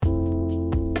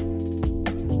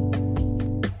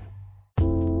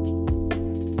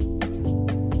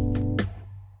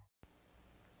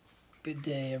Good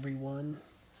day, everyone.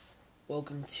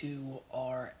 Welcome to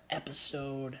our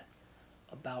episode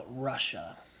about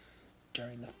Russia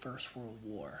during the First World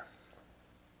War.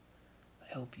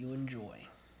 I hope you enjoy.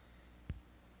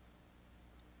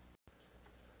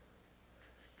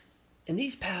 In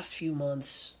these past few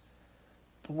months,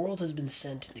 the world has been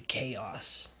sent into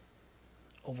chaos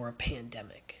over a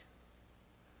pandemic,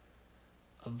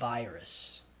 a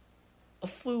virus, a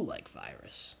flu-like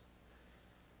virus,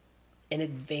 an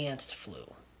advanced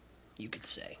flu, you could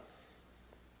say.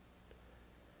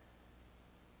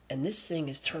 And this thing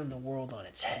has turned the world on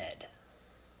its head.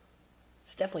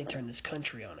 It's definitely turned this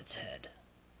country on its head.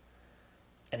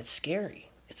 And it's scary.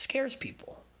 It scares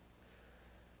people.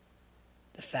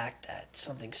 The fact that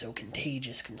something so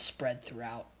contagious can spread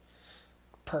throughout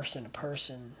person to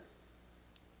person,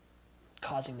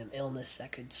 causing them illness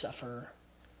that could suffer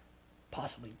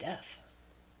possibly death.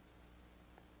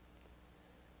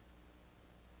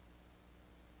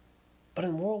 But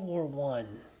in World War I,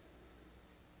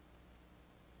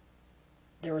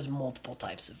 there was multiple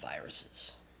types of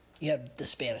viruses. You have the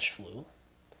Spanish flu,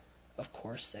 of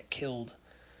course, that killed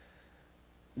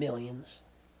millions.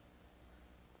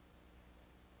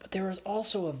 But there was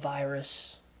also a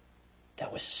virus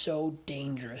that was so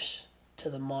dangerous to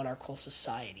the monarchical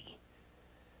society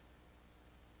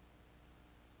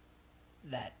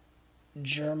that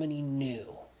Germany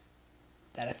knew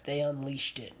that if they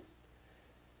unleashed it,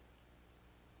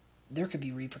 there could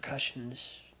be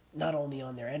repercussions not only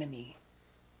on their enemy,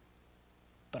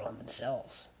 but on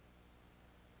themselves.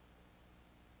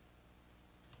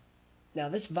 Now,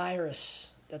 this virus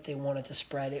that they wanted to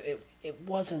spread, it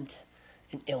wasn't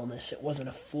an illness, it wasn't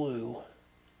a flu.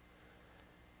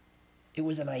 It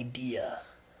was an idea.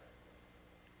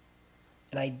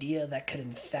 An idea that could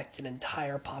infect an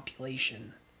entire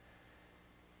population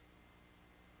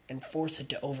and force it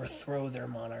to overthrow their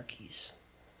monarchies.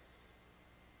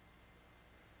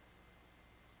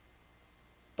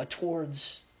 But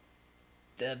towards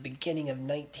the beginning of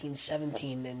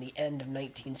 1917 and the end of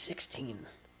 1916,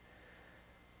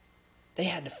 they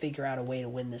had to figure out a way to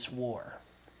win this war.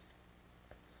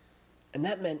 And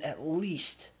that meant at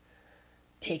least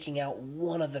taking out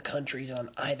one of the countries on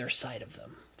either side of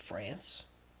them, France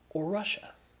or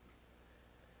Russia.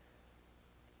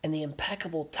 And the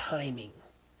impeccable timing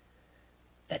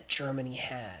that Germany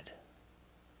had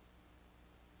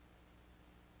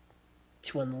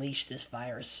to unleash this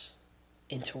virus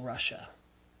into Russia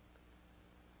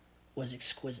was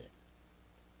exquisite.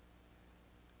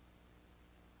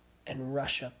 And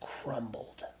Russia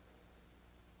crumbled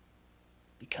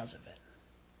because of it.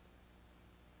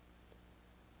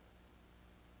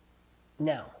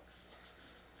 Now,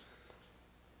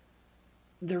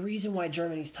 the reason why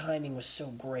Germany's timing was so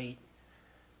great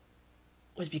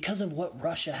was because of what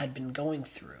Russia had been going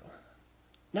through.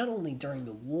 Not only during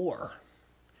the war,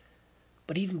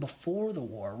 but even before the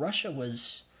war. Russia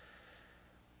was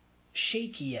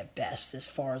shaky at best as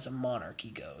far as a monarchy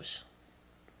goes.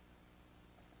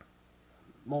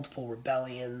 Multiple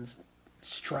rebellions,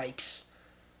 strikes,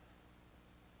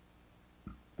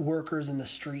 workers in the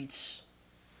streets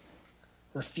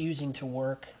refusing to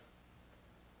work.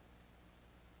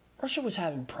 Russia was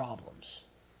having problems.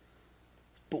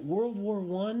 But World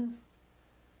War I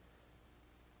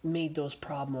made those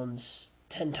problems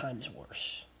 10 times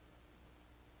worse.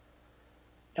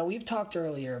 Now, we've talked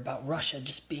earlier about Russia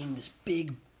just being this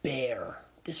big bear,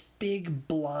 this big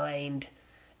blind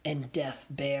and deaf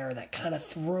bear that kind of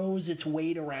throws its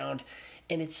weight around,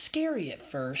 and it's scary at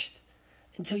first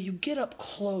until you get up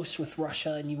close with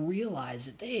Russia and you realize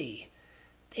that they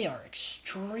are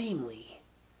extremely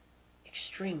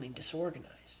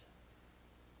disorganized.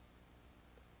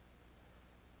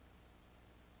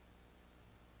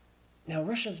 Now,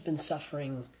 Russia's been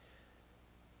suffering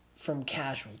from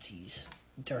casualties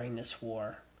during this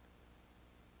war.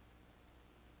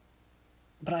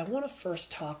 But I want to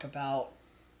first talk about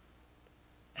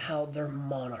how their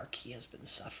monarchy has been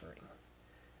suffering.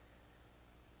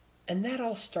 And that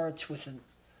all starts with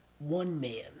one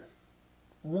man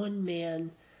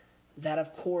that,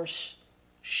 of course,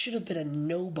 should have been a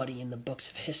nobody in the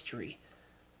books of history.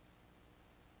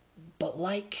 But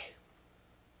like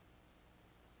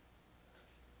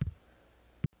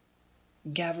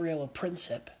Gavrilo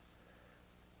Princip,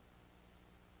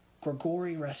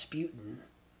 Grigory Rasputin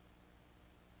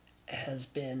has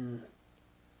been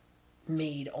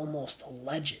made almost a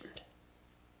legend,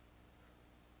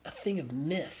 a thing of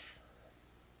myth.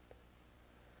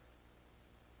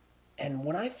 And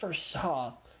when I first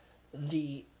saw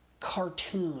the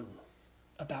cartoon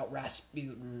about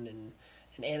Rasputin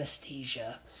and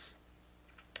Anastasia,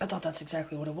 I thought that's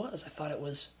exactly what it was. I thought it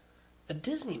was a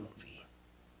Disney movie.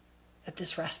 That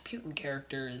this Rasputin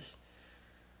character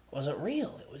wasn't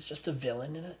real. It was just a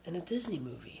villain in a Disney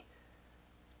movie.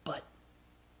 But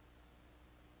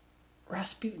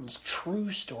Rasputin's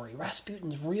true story,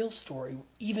 Rasputin's real story,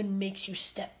 even makes you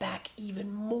step back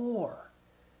even more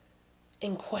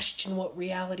and question what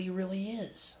reality really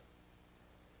is.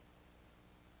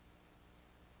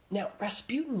 Now,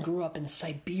 Rasputin grew up in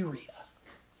Siberia.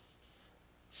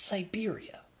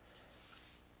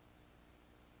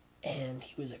 And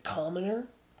he was a commoner,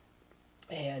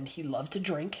 and he loved to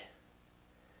drink,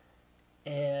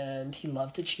 and he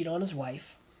loved to cheat on his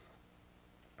wife.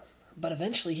 But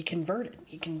eventually he converted.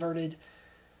 He converted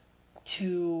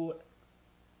to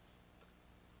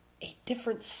a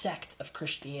different sect of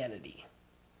Christianity.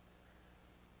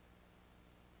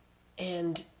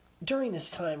 And during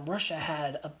this time, Russia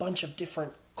had a bunch of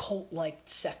different cult-like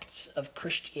sects of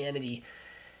Christianity.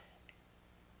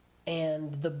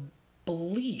 And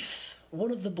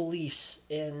one of the beliefs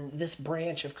in this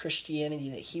branch of Christianity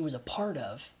that he was a part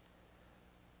of,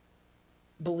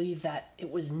 believed that it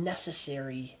was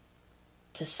necessary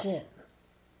to sin.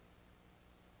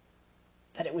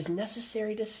 That it was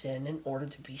necessary to sin in order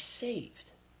to be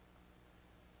saved.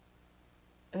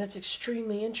 And that's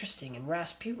extremely interesting, and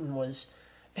Rasputin was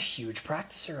a huge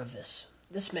practicer of this.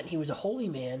 This meant he was a holy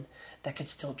man that could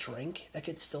still drink, that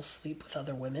could still sleep with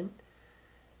other women,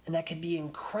 and that could be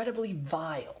incredibly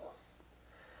vile.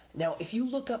 Now, if you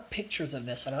look up pictures of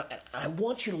this, and I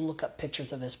want you to look up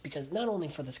pictures of this, because not only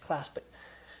for this class,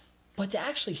 but to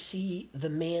actually see the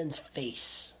man's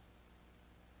face.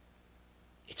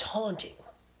 It's haunting.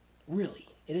 Really,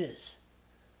 it is.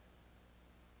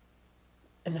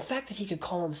 And the fact that he could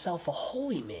call himself a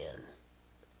holy man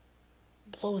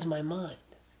blows my mind.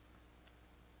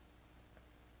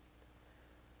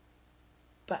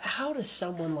 But how does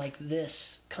someone like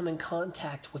this come in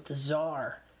contact with the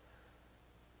Tsar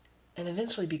and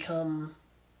eventually become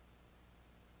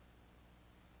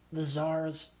the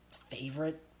Tsar's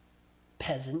favorite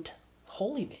peasant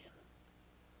holy man?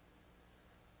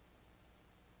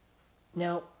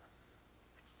 Now,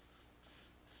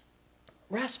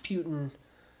 Rasputin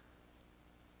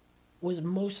was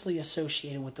mostly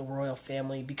associated with the royal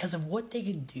family because of what they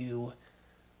could do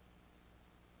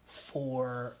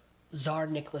for Tsar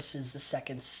Nicholas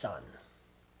II's son,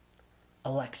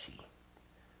 Alexei.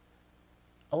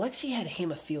 Alexei had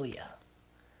hemophilia.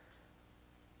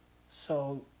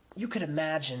 So you could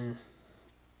imagine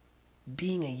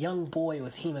being a young boy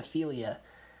with hemophilia,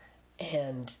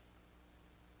 and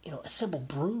a simple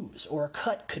bruise or a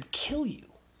cut could kill you.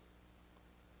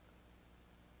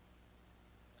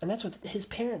 And that's what his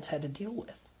parents had to deal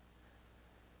with.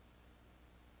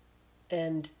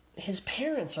 And his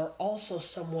parents are also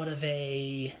somewhat of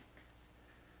an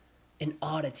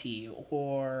oddity,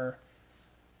 or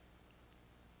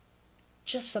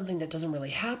just something that doesn't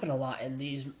really happen a lot in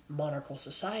these monarchical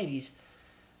societies.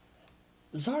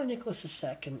 Tsar Nicholas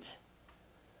II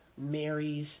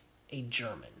marries a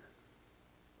German,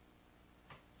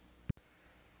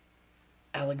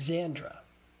 Alexandra.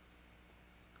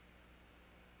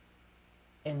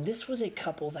 And this was a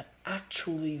couple that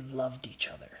actually loved each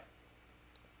other.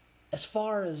 As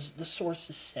far as the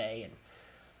sources say,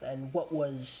 and what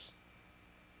was,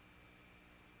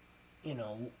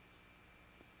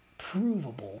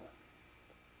 provable,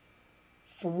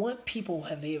 from what people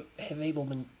have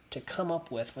able to come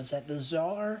up with, was that the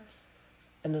Tsar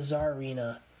and the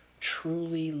Tsarina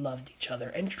truly loved each other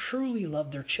and truly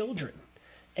loved their children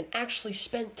and actually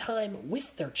spent time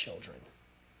with their children.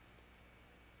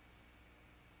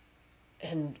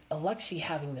 And Alexei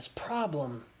having this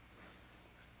problem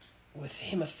with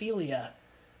hemophilia,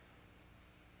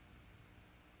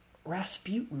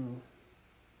 Rasputin,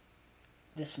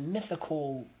 this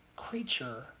mythical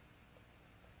creature,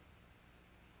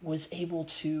 was able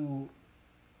to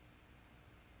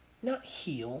not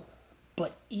heal,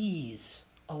 but ease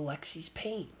Alexei's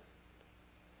pain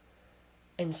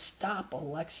and stop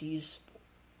Alexei's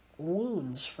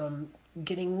wounds from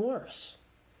getting worse.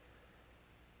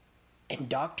 And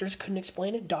doctors couldn't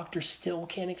explain it. Doctors still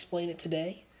can't explain it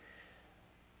today.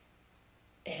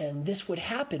 And this would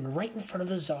happen right in front of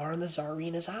the Tsar and the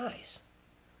Tsarina's eyes.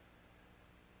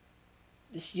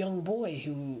 This young boy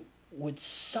who would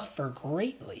suffer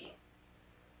greatly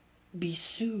be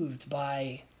soothed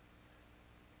by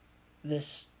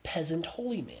this peasant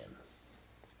holy man.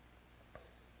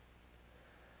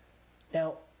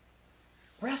 Now,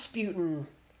 Rasputin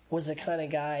was a kind of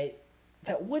guy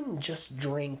that wouldn't just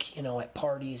drink, at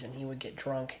parties and he would get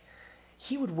drunk.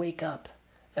 He would wake up,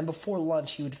 and before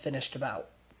lunch he would finish about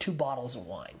 2 bottles of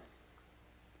wine.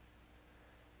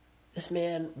 This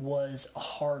man was a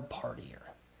hard partier,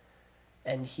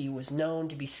 and he was known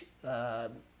to be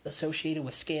associated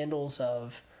with scandals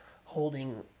of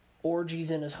holding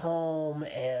orgies in his home,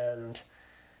 and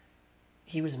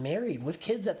he was married with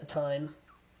kids at the time.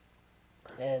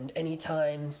 And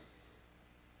anytime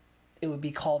it would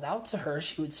be called out to her,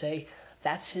 she would say,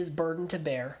 "That's his burden to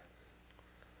bear.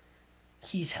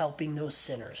 He's helping those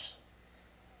sinners."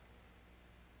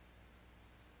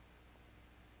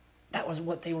 That was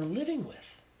what they were living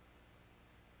with.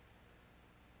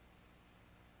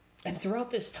 And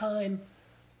throughout this time,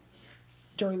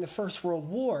 during the First World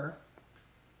War,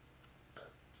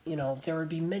 there would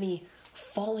be many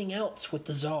falling outs with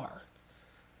the Tsar.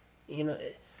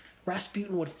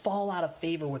 Rasputin would fall out of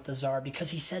favor with the Tsar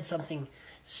because he said something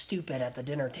stupid at the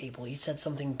dinner table. He said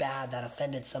something bad that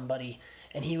offended somebody,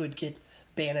 and he would get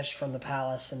banished from the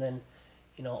palace, and then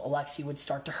Alexei would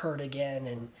start to hurt again,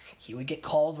 and he would get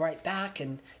called right back,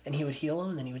 and he would heal him,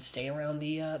 and then he would stay around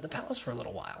the palace for a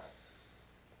little while.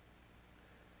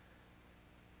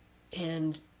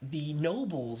 And the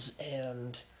nobles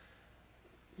and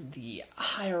the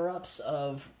higher-ups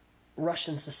of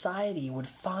Russian society would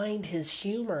find his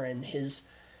humor and his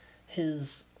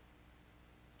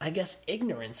I guess,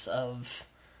 ignorance of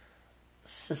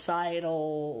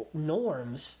societal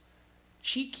norms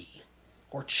cheeky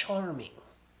or charming.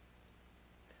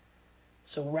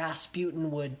 So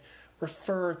Rasputin would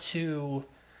refer to,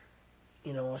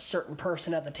 a certain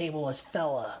person at the table as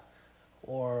fella,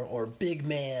 or big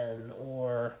man,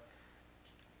 or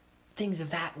things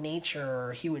of that nature.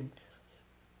 Or he would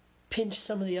pinch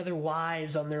some of the other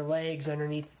wives on their legs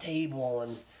underneath the table.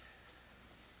 And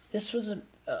this was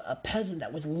a peasant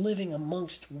that was living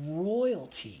amongst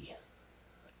royalty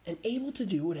and able to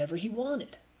do whatever he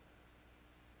wanted,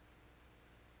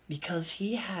 because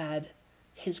he had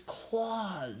his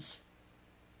claws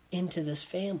into this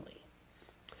family.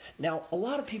 Now, a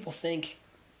lot of people think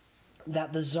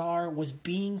that the Tsar was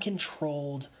being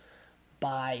controlled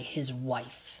by his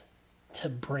wife to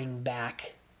bring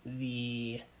back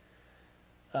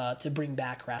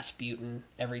Rasputin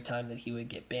every time that he would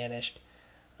get banished.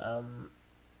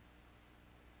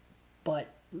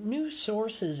 But new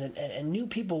sources and new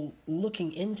people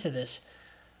looking into this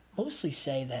mostly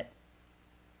say that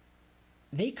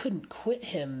they couldn't quit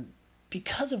him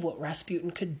because of what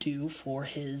Rasputin could do for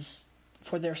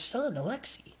their son,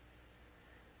 Alexei.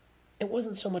 It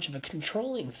wasn't so much of a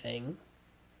controlling thing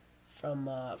from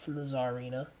the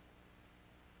Tsarina.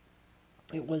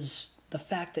 It was the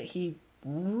fact that he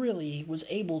really was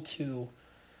able to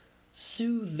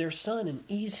soothe their son and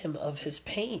ease him of his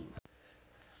pain.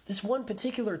 This one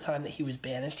particular time that he was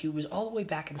banished, he was all the way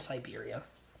back in Siberia,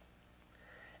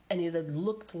 and it had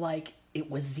looked like it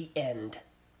was the end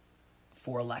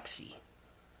for Alexei.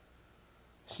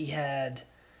 They had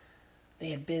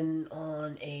been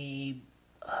on a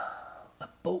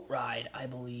boat ride, I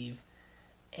believe,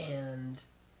 and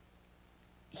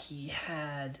he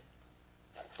had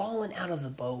fallen out of the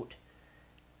boat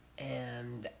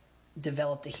and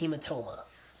developed a hematoma.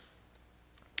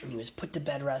 And he was put to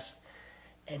bed rest,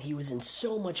 and he was in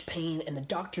so much pain, and the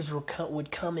doctors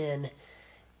would come in,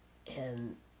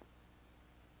 and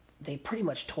they pretty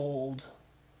much told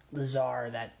the Tsar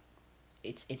that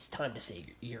it's time to say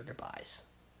your goodbyes.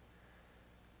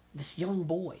 This young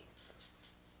boy.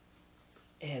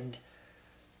 And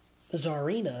the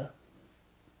Tsarina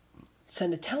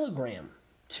sent a telegram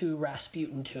to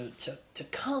Rasputin to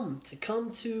come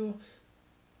to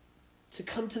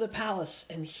the palace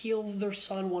and heal their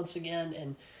son once again,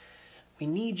 and we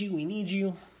need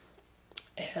you.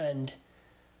 And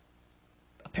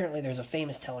apparently there's a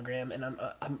famous telegram, and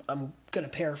I'm going to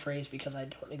paraphrase because I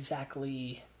don't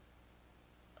exactly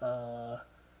I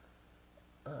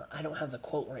don't have the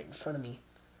quote right in front of me.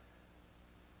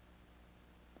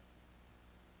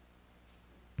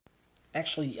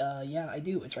 Actually, yeah, I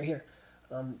do. It's right here.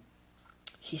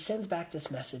 He sends back this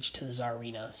message to the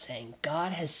Tsarina saying,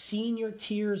 "God has seen your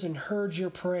tears and heard your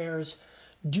prayers.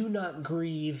 Do not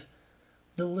grieve.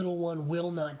 The little one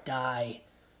will not die.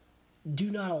 Do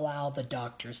not allow the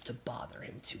doctors to bother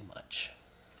him too much."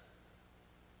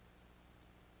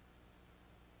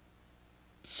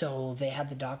 So they had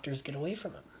the doctors get away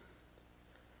from him.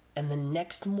 And the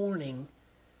next morning,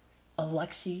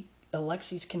 Alexei's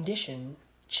condition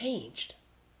changed.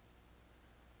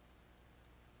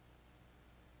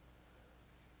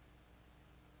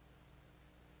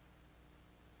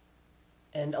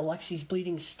 And Alexei's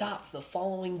bleeding stopped the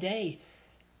following day.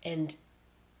 And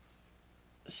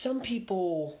some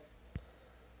people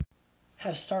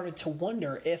have started to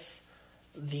wonder if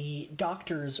the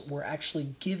doctors were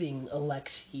actually giving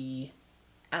Alexei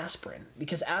aspirin,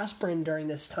 because aspirin during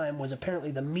this time was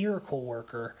apparently the miracle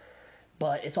worker,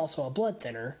 but it's also a blood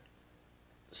thinner.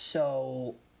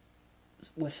 So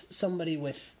with somebody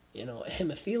with,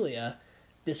 hemophilia,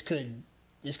 this could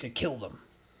kill them.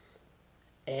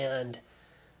 And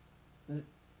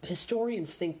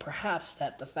historians think perhaps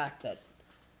that the fact that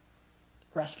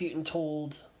Rasputin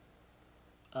told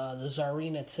the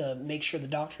Tsarina to make sure the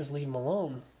doctors leave him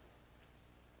alone,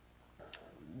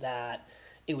 that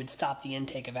it would stop the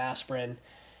intake of aspirin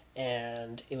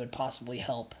and it would possibly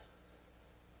help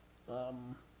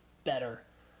better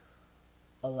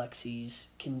Alexei's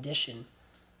condition.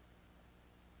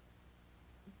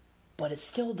 But it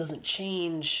still doesn't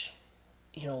change,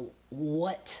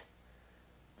 what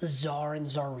the Tsar and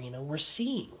Tsarina were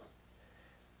seeing.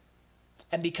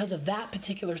 And because of that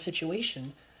particular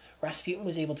situation, Rasputin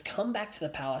was able to come back to the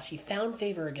palace. He found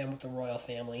favor again with the royal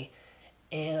family,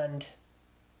 and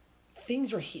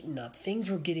things were heating up. Things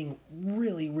were getting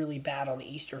really, really bad on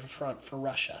the Eastern Front for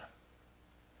Russia.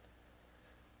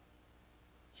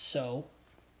 So,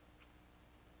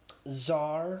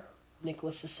 Tsar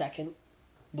Nicholas II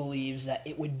believes that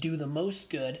it would do the most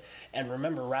good, and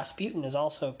remember, Rasputin is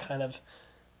also kind of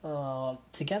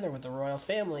together with the royal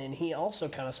family, and he also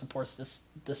kind of supports this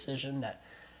decision that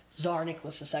Tsar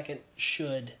Nicholas II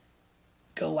should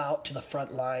go out to the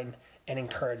front line and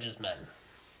encourage his men.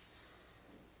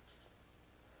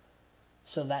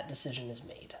 So that decision is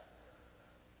made.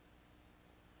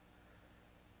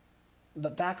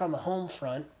 But back on the home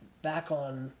front, back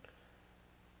on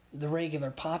the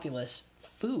regular populace,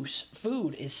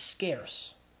 food is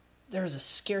scarce. There is a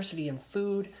scarcity in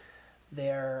food.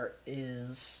 There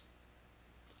is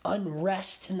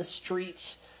unrest in the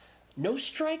streets. No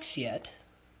strikes yet,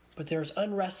 but there's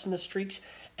unrest in the streets,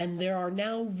 and there are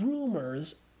now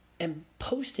rumors and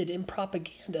posted in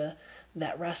propaganda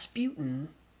that Rasputin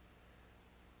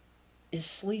is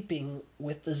sleeping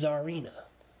with the Tsarina.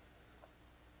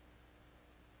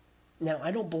 Now,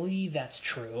 I don't believe that's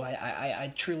true.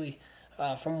 I truly,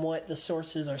 from what the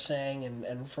sources are saying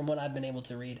and from what I've been able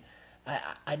to read,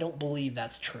 I don't believe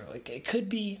that's true. It could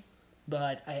be,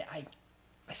 but I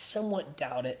somewhat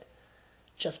doubt it,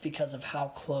 just because of how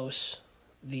close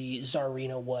the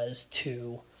Tsarina was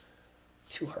to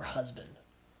her husband.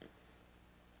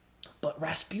 But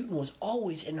Rasputin was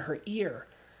always in her ear,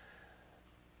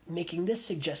 making this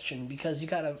suggestion, because you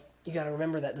gotta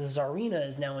remember that the Tsarina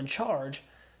is now in charge,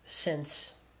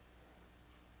 since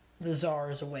the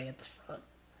Tsar is away at the front.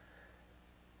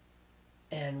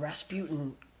 And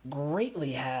Rasputin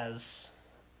greatly has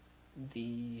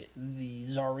the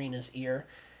Tsarina's ear,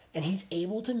 and he's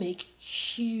able to make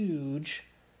huge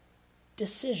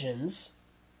decisions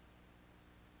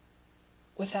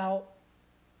without,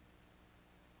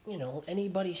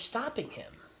 anybody stopping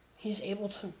him. He's able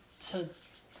to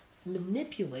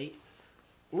manipulate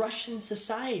Russian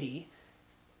society.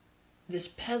 This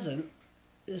peasant,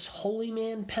 this holy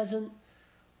man peasant,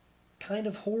 kind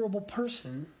of horrible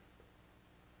person,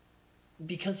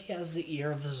 because he has the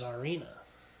ear of the Tsarina.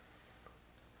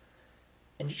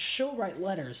 And she'll write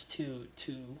letters to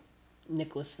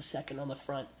Nicholas II on the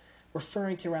front,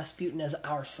 referring to Rasputin as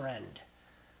our friend.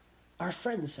 Our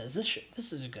friend says this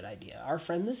is a good idea. Our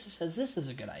friend says this is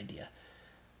a good idea.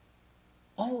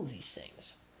 All of these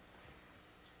things.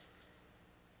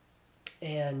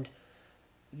 And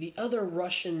the other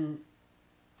Russian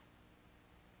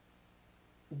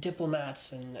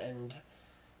diplomats and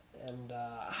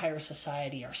higher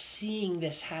society are seeing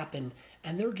this happen,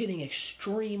 and they're getting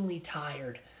extremely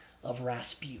tired of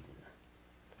Rasputin.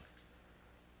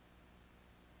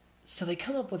 So they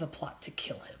come up with a plot to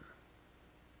kill him.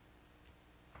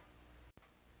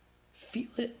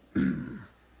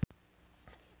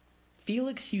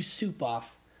 Felix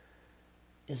Yusupov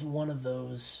is one of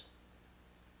those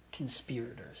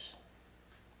conspirators.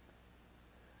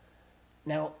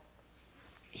 Now,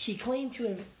 he claimed to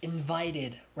have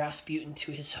invited Rasputin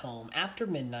to his home after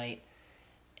midnight,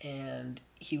 and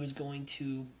he was going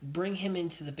to bring him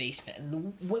into the basement.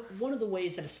 And one of the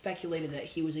ways that it's speculated that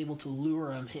he was able to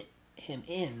lure him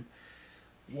in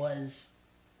was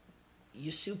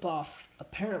Yusupov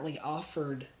apparently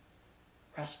offered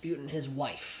Rasputin his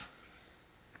wife.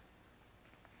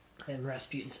 And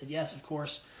Rasputin said, yes, of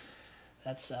course,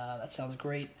 that sounds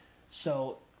great.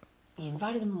 So he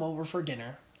invited him over for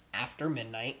dinner after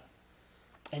midnight,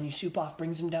 and Yusupov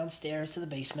brings him downstairs to the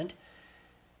basement,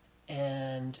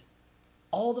 and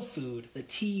all the food, the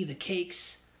tea, the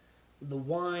cakes, the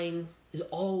wine, is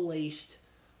all laced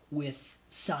with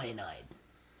cyanide.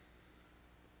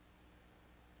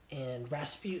 And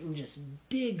Rasputin just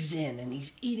digs in, and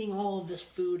he's eating all of this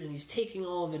food, and he's taking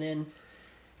all of it in.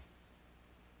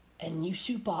 And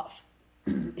Yusupov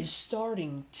is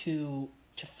starting to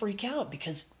freak out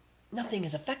because nothing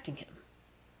is affecting him.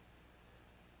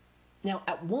 Now,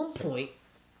 at one point,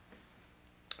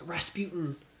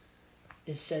 Rasputin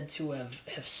is said to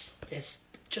has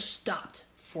just stopped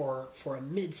for a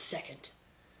mid-second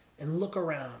and look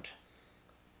around.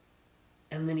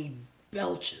 And then he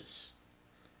belches.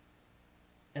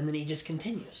 And then he just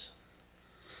continues.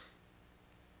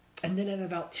 And then at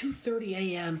about 2:30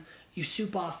 a.m.,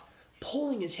 Yusupov,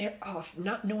 pulling his hair off,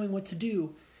 not knowing what to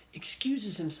do,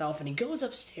 excuses himself, and he goes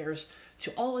upstairs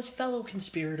to all his fellow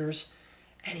conspirators,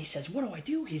 and he says, "What do I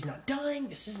do? He's not dying.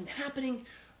 This isn't happening.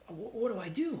 What do I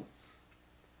do?"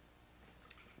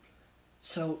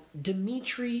 So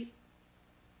Dmitri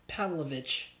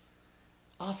Pavlovich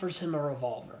offers him a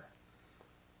revolver.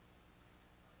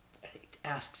 And he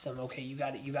asks him, "Okay, you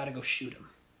got to go shoot him."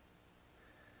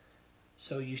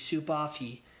 So Yusupov,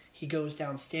 he goes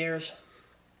downstairs,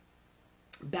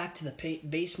 back to the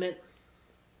basement,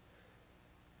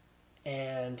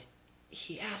 and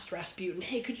he asked Rasputin,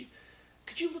 "Hey,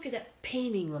 could you look at that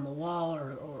painting on the wall,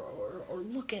 or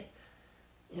look at,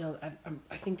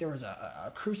 I think there was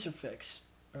a crucifix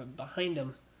behind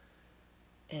him,"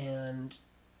 and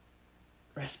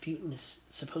Rasputin is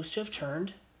supposed to have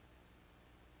turned,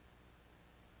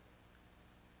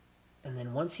 and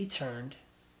then once he turned,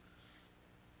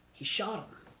 he shot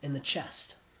him in the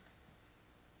chest.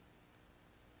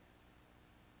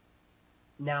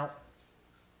 Now,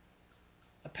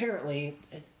 apparently,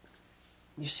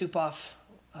 Yusupov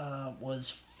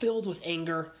was filled with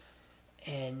anger,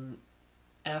 and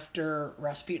after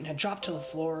Rasputin had dropped to the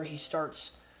floor, he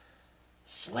starts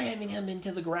slamming him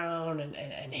into the ground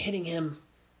and hitting him.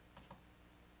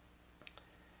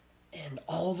 And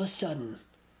all of a sudden,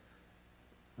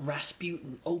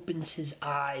 Rasputin opens his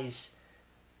eyes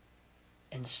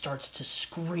and starts to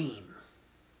scream.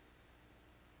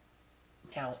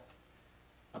 Now,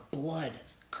 a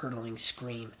blood-curdling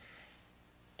scream.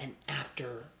 And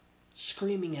after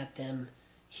screaming at them,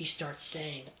 he starts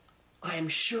saying, "I am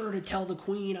sure to tell the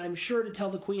queen, I'm sure to tell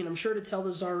the queen, I'm sure to tell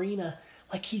the Tsarina,"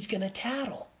 like he's gonna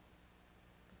tattle.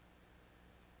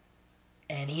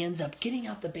 And he ends up getting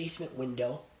out the basement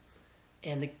window,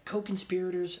 and the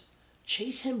co-conspirators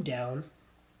chase him down,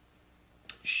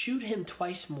 shoot him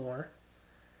twice more,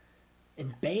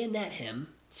 and bayonet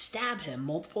him, stab him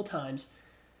multiple times,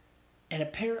 and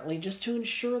apparently, just to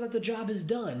ensure that the job is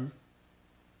done,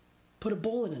 put a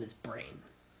bullet in his brain.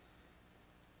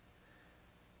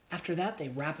 After that, they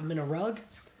wrap him in a rug,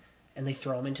 and they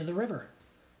throw him into the river.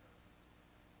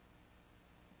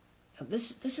 Now,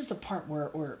 this is the part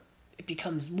where it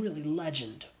becomes really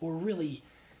legend, or really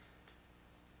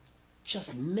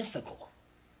just mythical.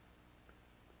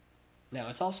 Now,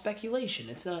 it's all speculation.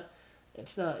 It's not,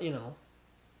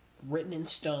 written in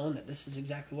stone that this is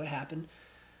exactly what happened.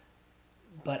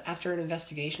 But after an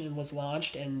investigation was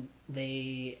launched and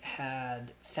they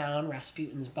had found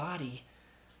Rasputin's body,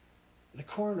 the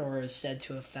coroner is said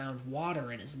to have found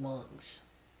water in his lungs,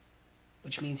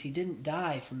 which means he didn't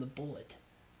die from the bullet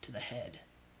to the head,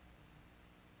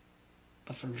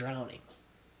 but from drowning.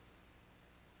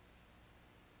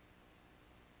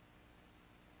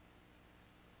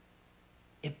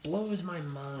 It blows my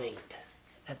mind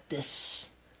that this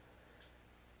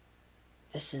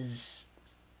is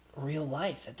real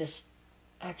life, that this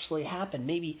actually happened.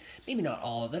 Maybe not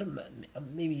all of it,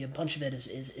 maybe a bunch of it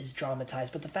is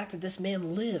dramatized, but the fact that this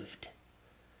man lived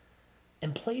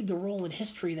and played the role in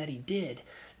history that he did,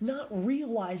 not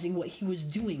realizing what he was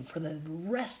doing for the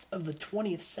rest of the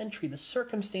 20th century, the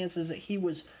circumstances that he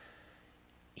was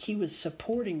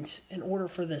supporting in order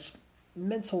for this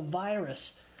mental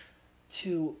virus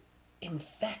to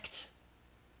infect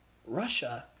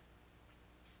Russia.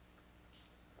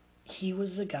 He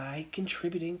was the guy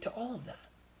contributing to all of that.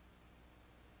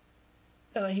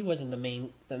 Now, he wasn't the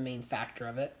main factor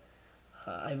of it.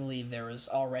 I believe there was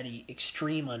already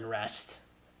extreme unrest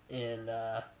in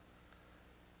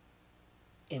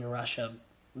Russia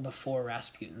before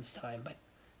Rasputin's time, but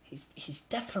he's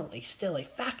definitely still a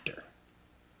factor,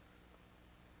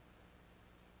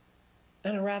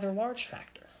 and a rather large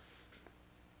factor.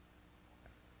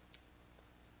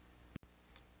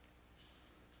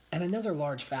 And another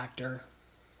large factor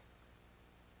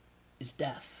is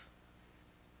death.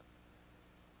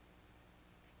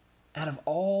 Out of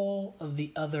all of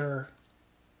the other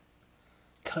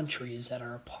countries that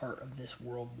are a part of this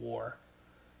world war,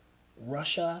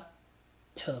 Russia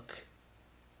took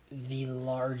the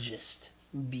largest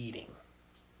beating.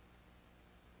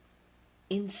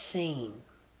 Insane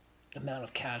amount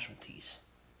of casualties.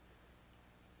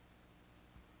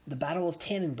 The Battle of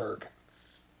Tannenberg,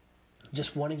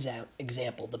 Just one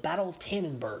example. The Battle of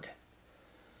Tannenberg.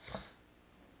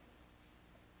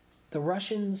 The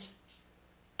Russians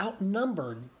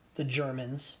outnumbered the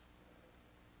Germans.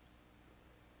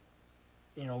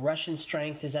 Russian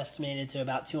strength is estimated to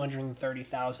about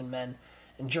 230,000 men,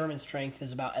 and German strength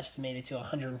is about estimated to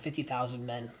 150,000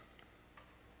 men.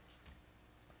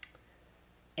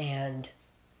 And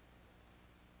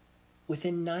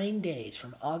within 9 days,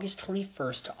 from August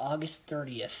 21st to August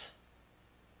 30th,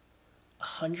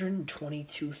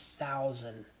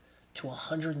 122,000 to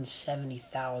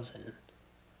 170,000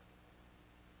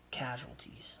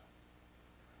 casualties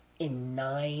in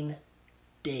 9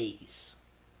 days.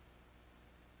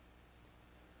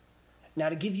 Now,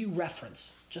 to give you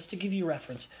reference,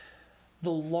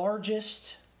 the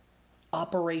largest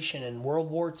operation in World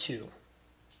War II,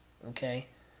 okay,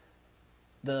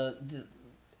 the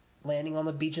landing on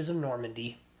the beaches of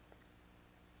Normandy,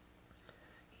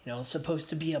 it's supposed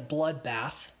to be a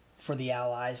bloodbath for the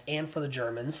Allies and for the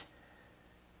Germans.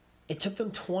 It took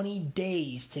them 20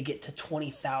 days to get to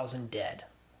 20,000 dead.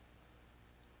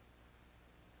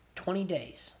 20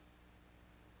 days.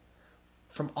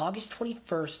 From August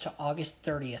 21st to August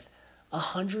 30th,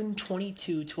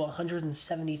 122 to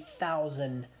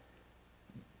 170,000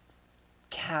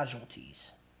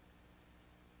 casualties.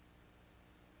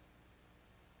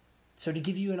 So to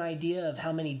give you an idea of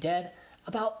how many dead,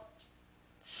 about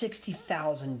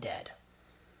 60,000 dead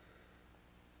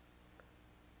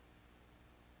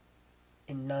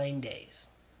in 9 days.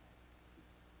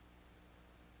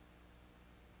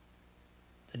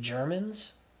 The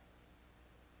Germans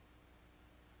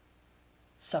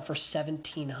suffer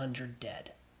 1,700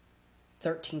 dead,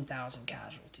 13,000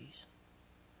 casualties.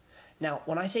 Now,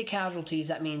 when I say casualties,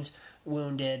 that means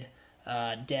wounded,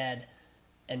 dead,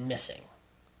 and missing.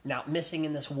 Now, missing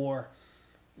in this war,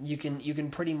 you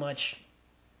can pretty much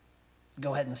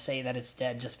go ahead and say that it's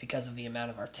dead just because of the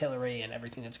amount of artillery and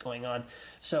everything that's going on.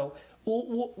 So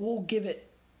we'll give it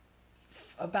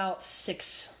about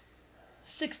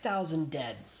 6,000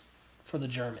 dead for the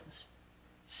Germans.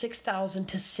 6,000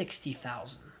 to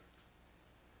 60,000.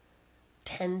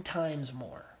 10 times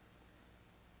more.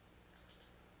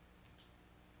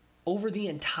 Over the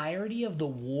entirety of the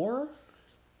war,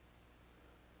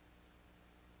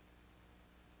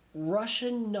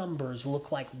 Russian numbers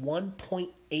look like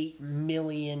 1.8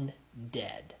 million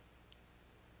dead.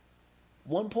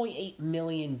 1.8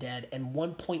 million dead and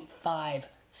 1.5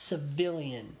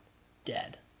 civilian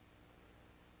dead.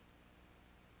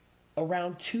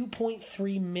 Around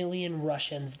 2.3 million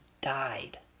Russians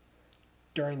died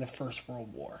during the First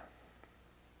World War.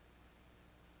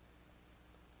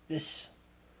 I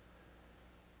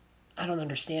don't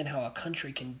understand how a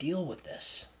country can deal with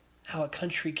this. How a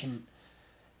country can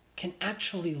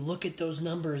actually look at those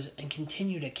numbers and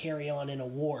continue to carry on in a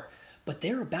war. But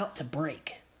they're about to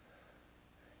break.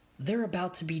 They're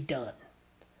about to be done.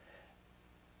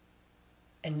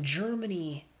 And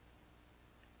Germany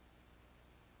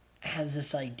has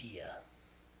this idea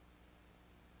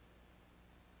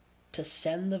to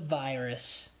send the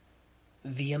virus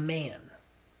via one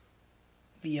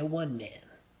man,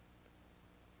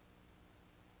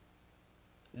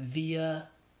 via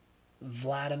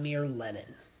Vladimir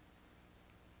Lenin.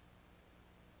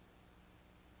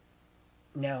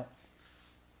 Now,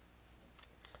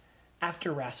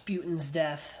 after Rasputin's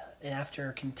death and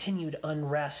after continued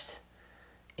unrest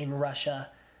in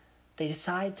Russia, they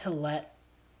decide to let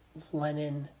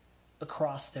Lenin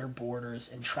across their borders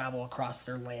and travel across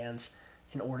their lands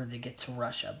in order to get to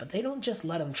Russia. But they don't just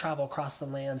let him travel across the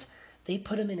lands, they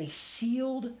put him in a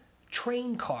sealed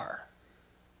train car.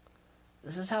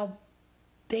 This is how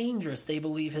dangerous they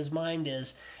believe his mind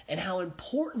is and how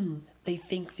important they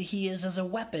think that he is as a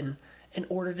weapon in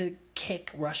order to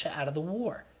kick Russia out of the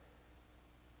war.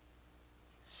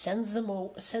 Sends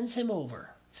him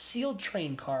over, sealed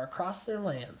train car across their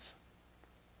lands.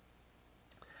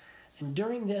 And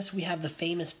during this, we have the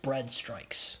famous bread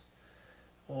strikes,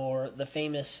 or the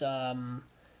famous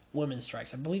women's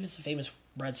strikes. I believe it's the famous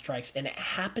bread strikes, and it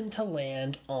happened to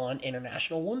land on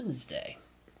International Women's Day.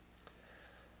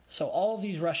 So all of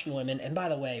these Russian women, and by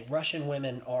the way, Russian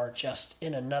women are just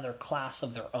in another class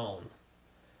of their own.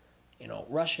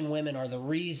 Russian women are the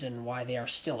reason why they are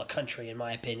still a country, in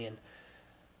my opinion.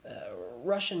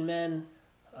 Russian men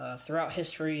throughout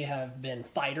history have been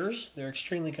fighters. They're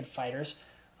extremely good fighters.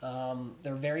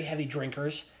 They're very heavy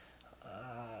drinkers.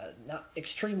 Not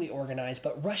extremely organized,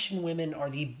 but Russian women are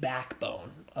the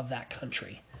backbone of that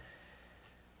country.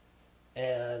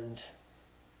 And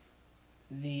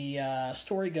the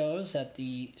story goes that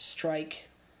the strike,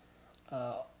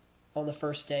 on the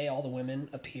first day, all the women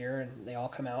appear and they all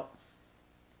come out.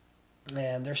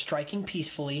 and they're striking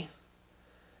peacefully,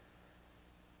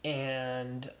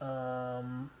 and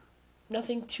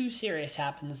nothing too serious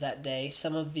happens that day.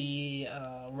 Some of the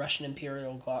Russian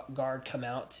Imperial Guard come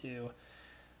out to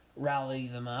rally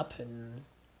them up, and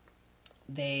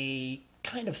they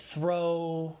kind of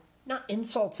throw, not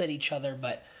insults at each other,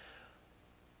 but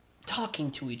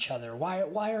talking to each other.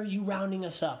 Why are you rounding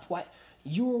us up? Why,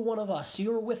 you're one of us.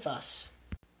 You're with us.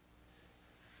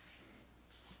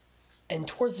 And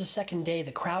towards the second day,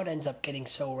 the crowd ends up getting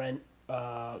so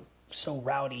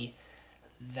rowdy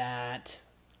that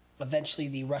eventually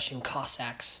the Russian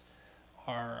Cossacks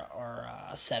are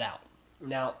set out.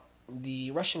 Now,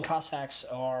 the Russian Cossacks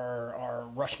are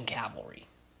Russian cavalry.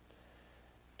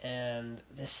 And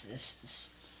this is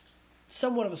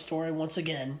somewhat of a story, once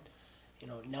again,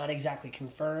 not exactly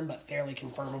confirmed, but fairly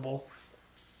confirmable.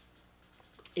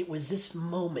 It was this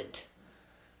moment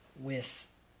with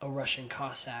a Russian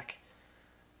Cossack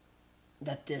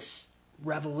that this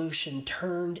revolution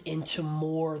turned into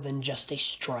more than just a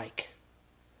strike.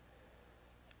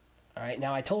 All right,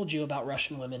 now I told you about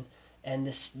Russian women, and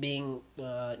this being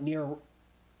near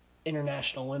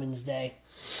International Women's Day.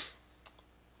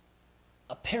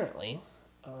 Apparently,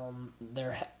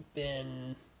 there had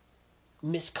been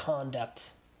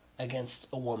misconduct against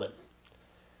a woman,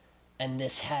 and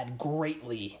this had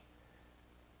greatly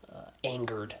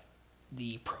angered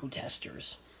the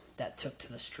protesters that took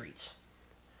to the streets.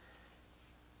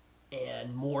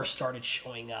 And more started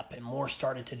showing up, and more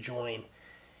started to join,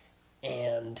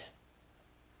 and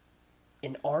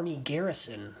an army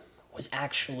garrison was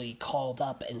actually called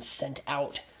up and sent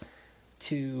out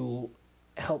to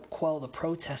help quell the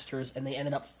protesters, and they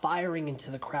ended up firing into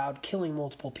the crowd, killing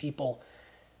multiple people.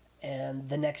 And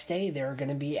the next day, they're going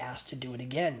to be asked to do it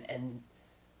again. And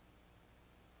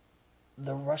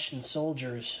the Russian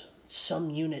soldiers, some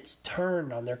units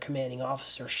turned on their commanding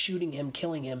officer, shooting him,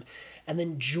 killing him, and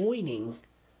then joining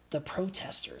the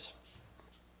protesters.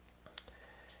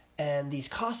 And these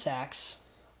Cossacks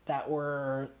that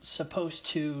were supposed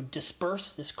to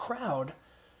disperse this crowd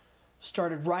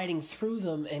started riding through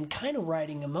them and kind of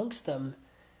riding amongst them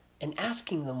and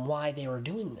asking them why they were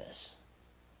doing this.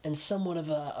 And somewhat of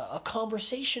a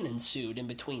conversation ensued in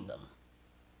between them.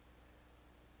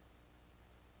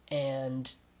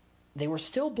 And they were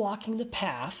still blocking the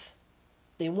path.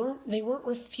 They weren't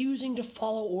refusing to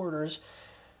follow orders,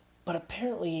 but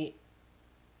apparently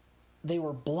they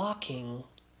were blocking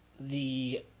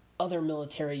the other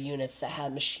military units that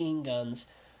had machine guns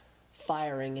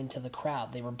firing into the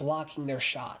crowd. They were blocking their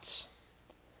shots.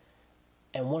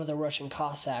 And one of the Russian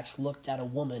Cossacks looked at a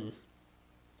woman,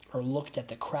 or looked at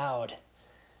the crowd,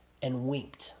 and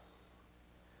winked.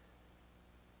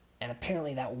 And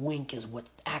apparently that wink is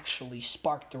what actually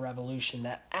sparked the revolution.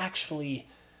 That actually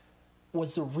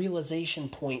was the realization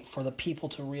point for the people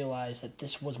to realize that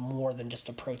this was more than just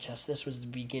a protest. This was the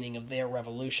beginning of their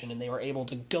revolution, and they were able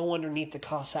to go underneath the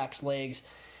Cossacks' legs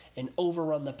and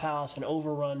overrun the palace and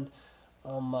overrun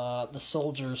the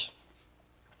soldiers.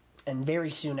 And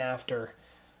very soon after,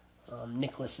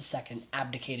 Nicholas II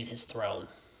abdicated his throne.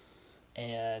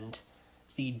 And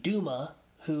the Duma,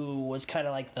 who was kind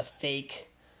of like the fake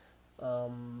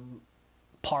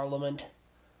parliament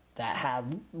that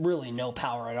had really no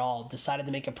power at all, decided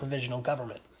to make a provisional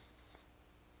government.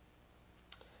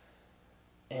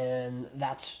 And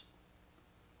that's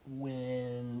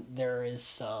when there is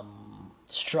some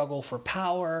struggle for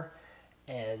power,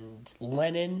 and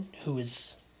Lenin, who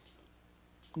is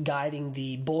guiding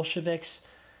the Bolsheviks,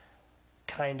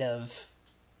 kind of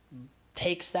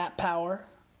takes that power,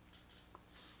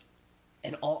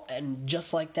 and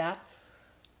just like that,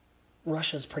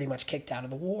 Russia's pretty much kicked out of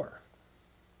the war.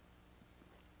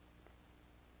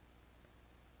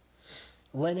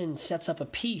 Lenin sets up a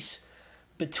peace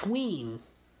between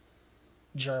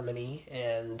Germany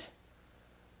and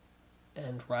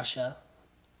Russia.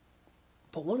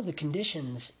 But one of the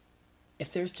conditions,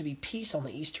 if there's to be peace on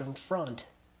the Eastern Front,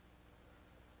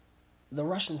 the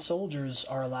Russian soldiers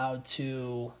are allowed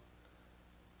to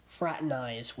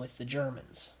fraternize with the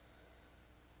Germans.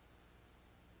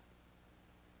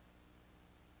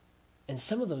 And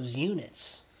some of those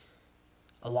units,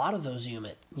 a lot of those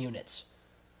units,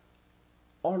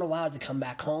 aren't allowed to come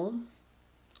back home,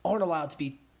 aren't allowed to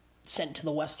be sent to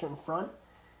the Western Front,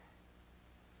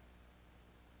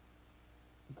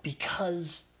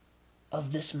 because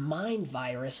of this mind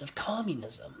virus of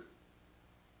communism.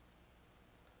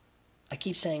 I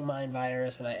keep saying mind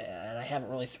virus, and I haven't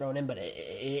really thrown in, but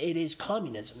it is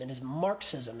communism. It is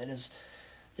Marxism. It is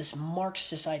this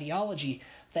Marxist ideology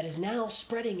that is now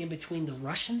spreading in between the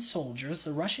Russian soldiers,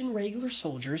 the Russian regular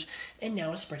soldiers, and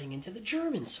now is spreading into the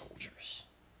German soldiers.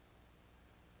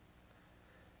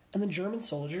 And the German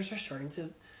soldiers are starting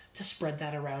to spread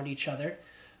that around each other.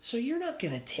 So you're not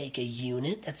going to take a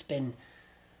unit that's been,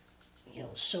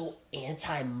 so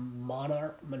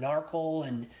anti-monarchical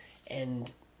and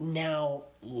now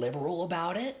liberal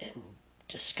about it and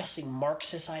discussing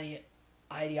Marxist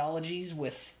ideologies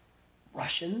with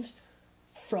Russians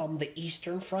from the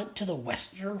Eastern Front to the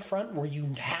Western Front where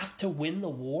you have to win the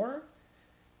war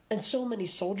and so many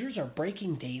soldiers are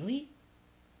breaking daily.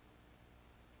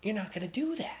 You're not going to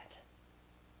do that.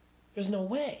 There's no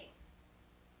way.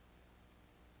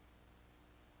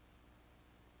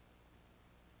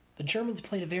 The Germans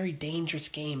played a very dangerous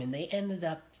game, and they ended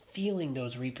up feeling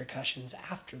those repercussions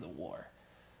after the war.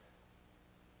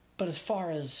 But as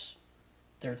far as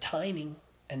their timing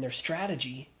and their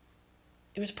strategy,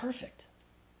 it was perfect.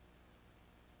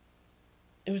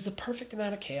 It was the perfect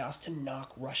amount of chaos to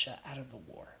knock Russia out of the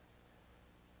war.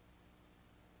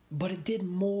 But it did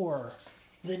more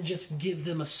than just give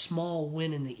them a small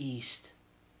win in the East.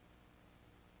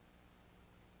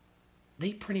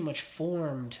 They pretty much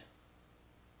formed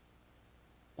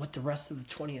what the rest of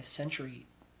the 20th century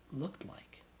looked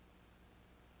like.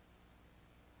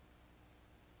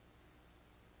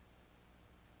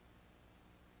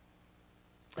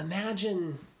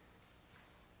 Imagine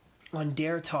on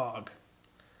Der Tag,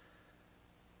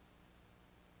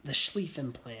 the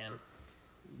Schlieffen Plan,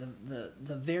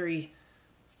 the very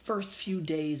first few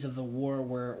days of the war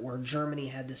where Germany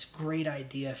had this great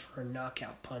idea for a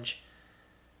knockout punch.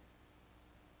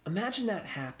 Imagine that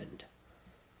happened.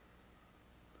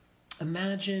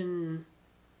 Imagine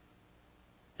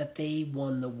that they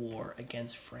won the war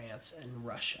against France and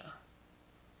Russia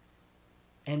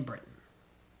and Britain.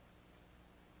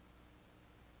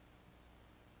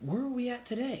 Where are we at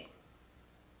today?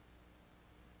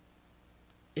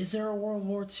 Is there a World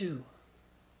War II?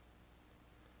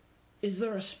 Is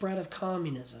there a spread of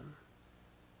communism?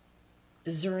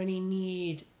 Is there any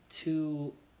need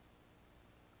to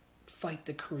fight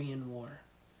the Korean War?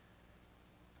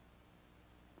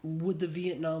 Would the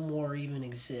Vietnam War even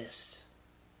exist?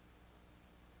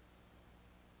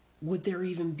 Would there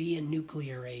even be a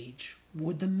nuclear age?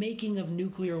 Would the making of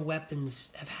nuclear weapons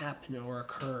have happened or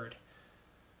occurred?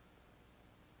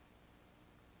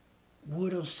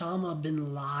 Would Osama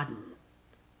bin Laden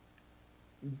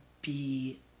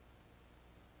be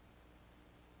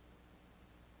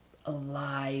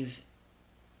alive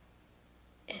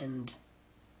and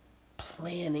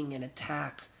planning an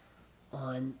attack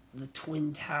on the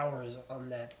Twin Towers on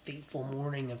that fateful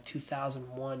morning of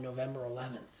 2001, November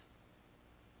 11th?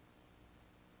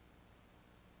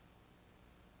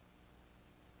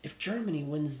 If Germany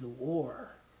wins the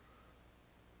war,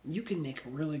 you can make a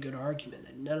really good argument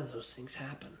that none of those things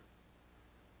happen.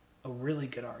 A really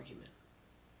good argument.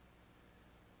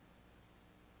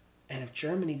 And if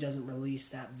Germany doesn't release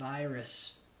that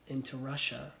virus into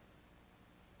Russia,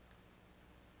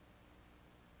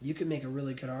 you can make a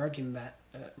really good argument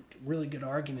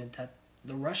that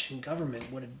the Russian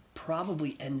government would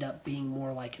probably end up being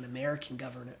more like an American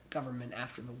government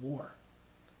after the war.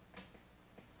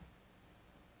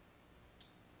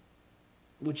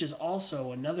 Which is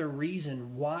also another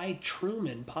reason why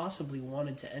Truman possibly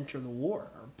wanted to enter the war,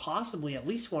 or possibly at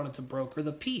least wanted to broker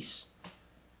the peace.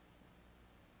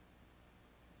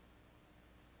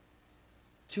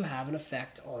 To have an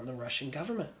effect on the Russian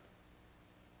government.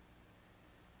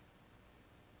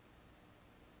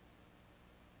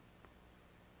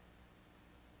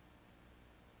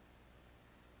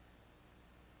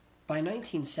 By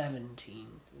 1917,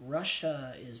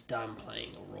 Russia is done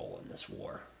playing a role in this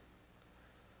war.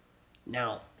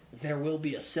 Now, there will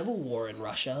be a civil war in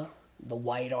Russia, the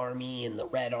White Army and the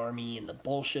Red Army and the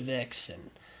Bolsheviks,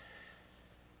 and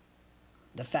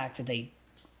the fact that they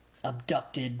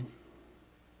abducted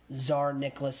Tsar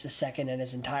Nicholas II and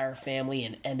his entire family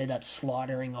and ended up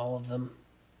slaughtering all of them.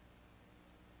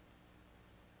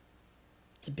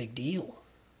 It's a big deal.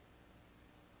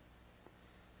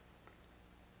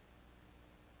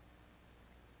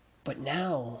 But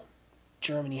now,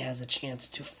 Germany has a chance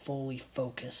to fully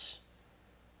focus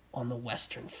on the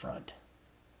Western Front.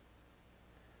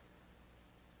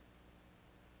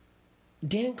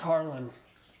 Dan Carlin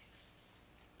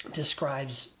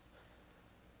describes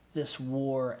this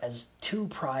war as two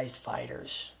prized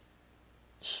fighters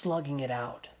slugging it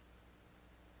out.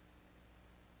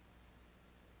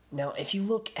 Now, if you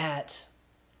look at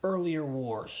earlier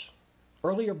wars,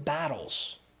 earlier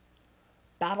battles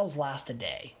last a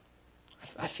day.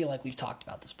 I feel like we've talked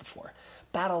about this before.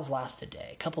 Battles last a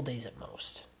day, a couple days at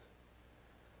most.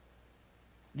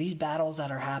 These battles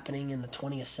that are happening in the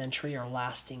 20th century are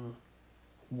lasting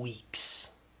weeks.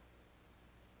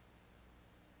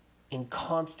 in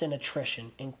constant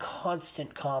attrition, in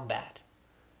constant combat.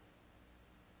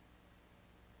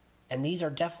 And these are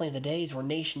definitely the days where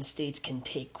nation states can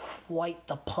take quite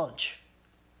the punch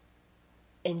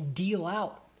and deal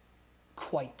out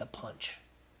quite the punch.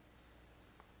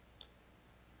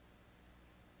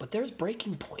 But there's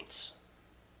breaking points.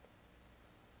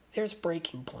 There's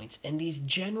breaking points, and these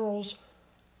generals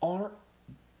aren't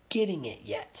getting it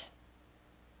yet.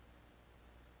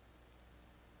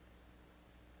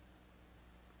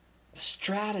 The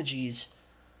strategies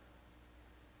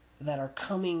that are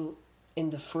coming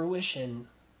into fruition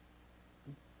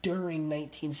during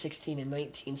 1916 and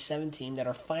 1917 that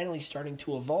are finally starting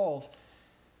to evolve,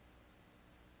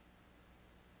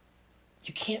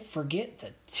 you can't forget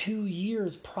that 2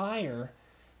 years prior,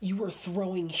 you were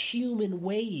throwing human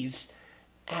waves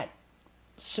at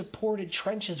supported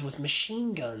trenches with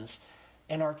machine guns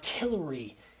and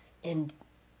artillery and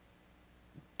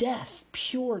death,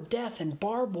 pure death and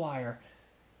barbed wire,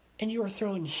 and you were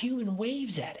throwing human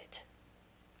waves at it.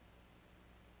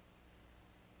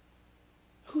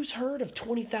 Who's heard of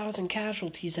 20,000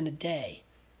 casualties in a day?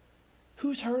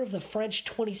 Who's heard of the French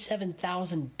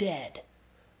 27,000 dead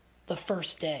the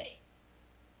first day?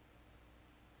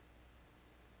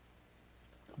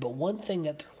 But one thing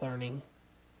that they're learning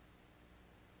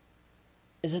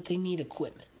is that they need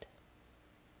equipment.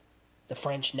 The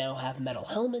French now have metal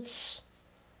helmets.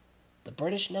 The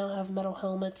British now have metal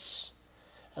helmets.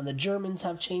 And the Germans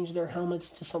have changed their helmets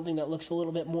to something that looks a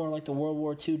little bit more like the World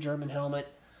War II German helmet.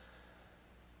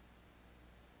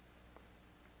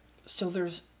 So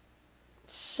there's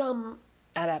some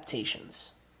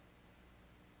adaptations.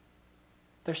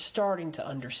 They're starting to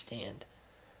understand.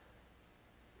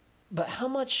 But how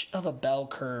much of a bell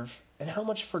curve and how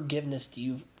much forgiveness do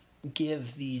you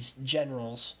give these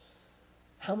generals?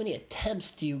 How many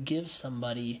attempts do you give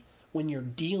somebody when you're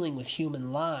dealing with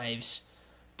human lives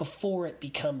before it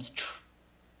becomes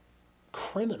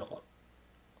criminal?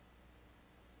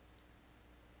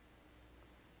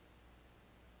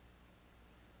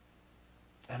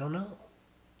 I don't know.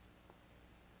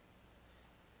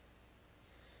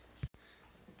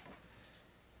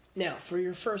 Now, for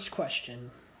your first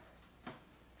question,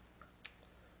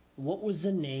 what was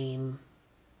the name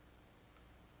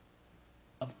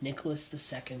of Nicholas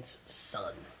II's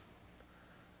son?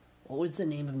 What was the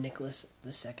name of Nicholas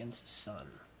II's son?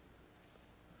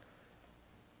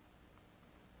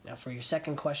 Now, for your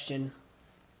second question,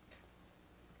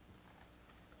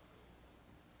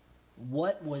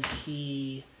 what was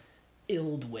he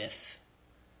ill with?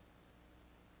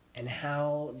 And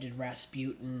how did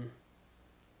Rasputin,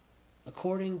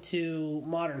 according to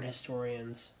modern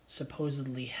historians,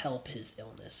 supposedly help his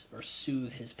illness or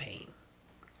soothe his pain?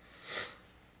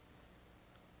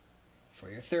 For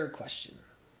your third question,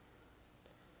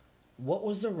 what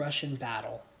was the Russian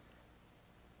battle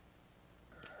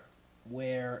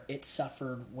where it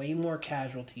suffered way more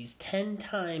casualties, 10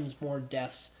 times more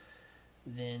deaths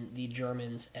than the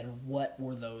Germans, and what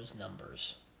were those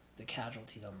numbers, the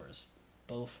casualty numbers,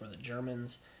 both for the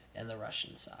Germans and the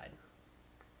Russian side?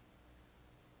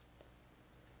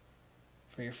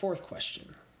 For your fourth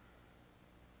question,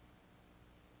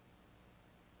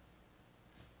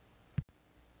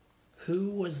 who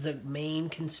was the main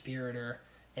conspirator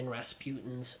in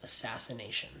Rasputin's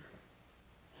assassination?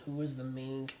 Who was the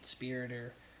main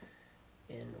conspirator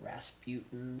in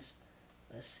Rasputin's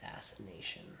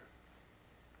assassination?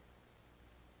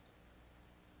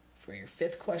 For your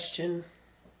fifth question,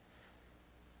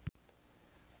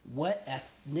 what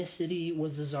ethnicity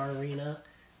was the Tsarina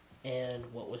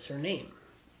and what was her name?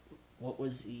 What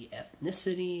was the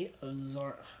ethnicity of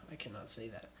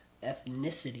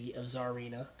ethnicity of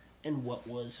Tsarina, and what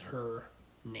was her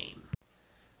name?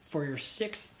 For your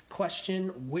sixth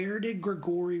question, where did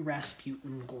Grigory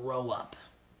Rasputin grow up?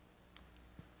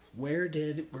 Where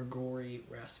did Grigory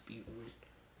Rasputin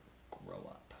grow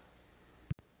up?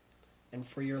 And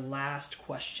for your last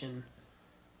question,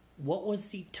 what was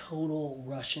the total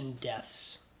Russian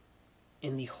deaths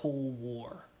in the whole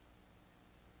war?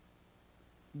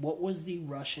 What was the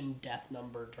Russian death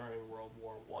number during World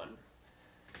War I?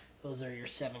 Those are your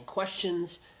 7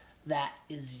 questions. That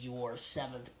is your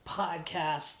 7th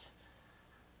podcast.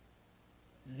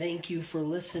 Thank you for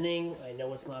listening. I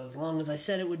know it's not as long as I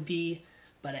said it would be,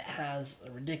 but it has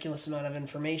a ridiculous amount of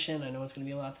information. I know it's going to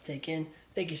be a lot to take in.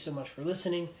 Thank you so much for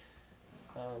listening.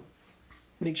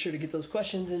 Make sure to get those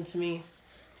questions into me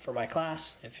for my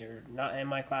class. If you're not in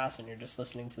my class and you're just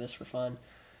listening to this for fun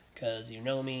because you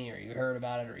know me or you heard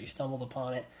about it or you stumbled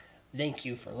upon it, thank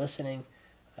you for listening.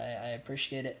 I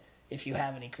appreciate it. If you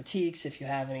have any critiques, if you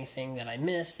have anything that I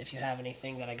missed, if you have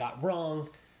anything that I got wrong,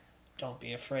 don't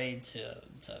be afraid to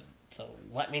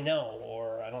let me know.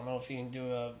 Or I don't know if you can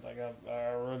do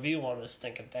a review on this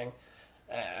stinking thing.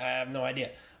 I have no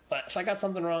idea. But if I got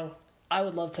something wrong, I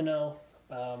would love to know.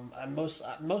 I'm most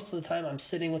of the time I'm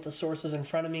sitting with the sources in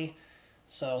front of me,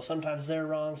 so sometimes they're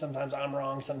wrong, sometimes I'm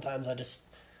wrong, sometimes I just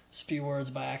spew words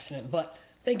by accident. But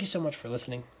thank you so much for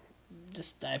listening.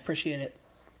 I appreciate it,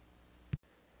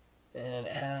 and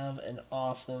have an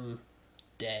awesome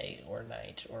day or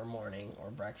night or morning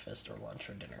or breakfast or lunch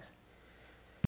or dinner.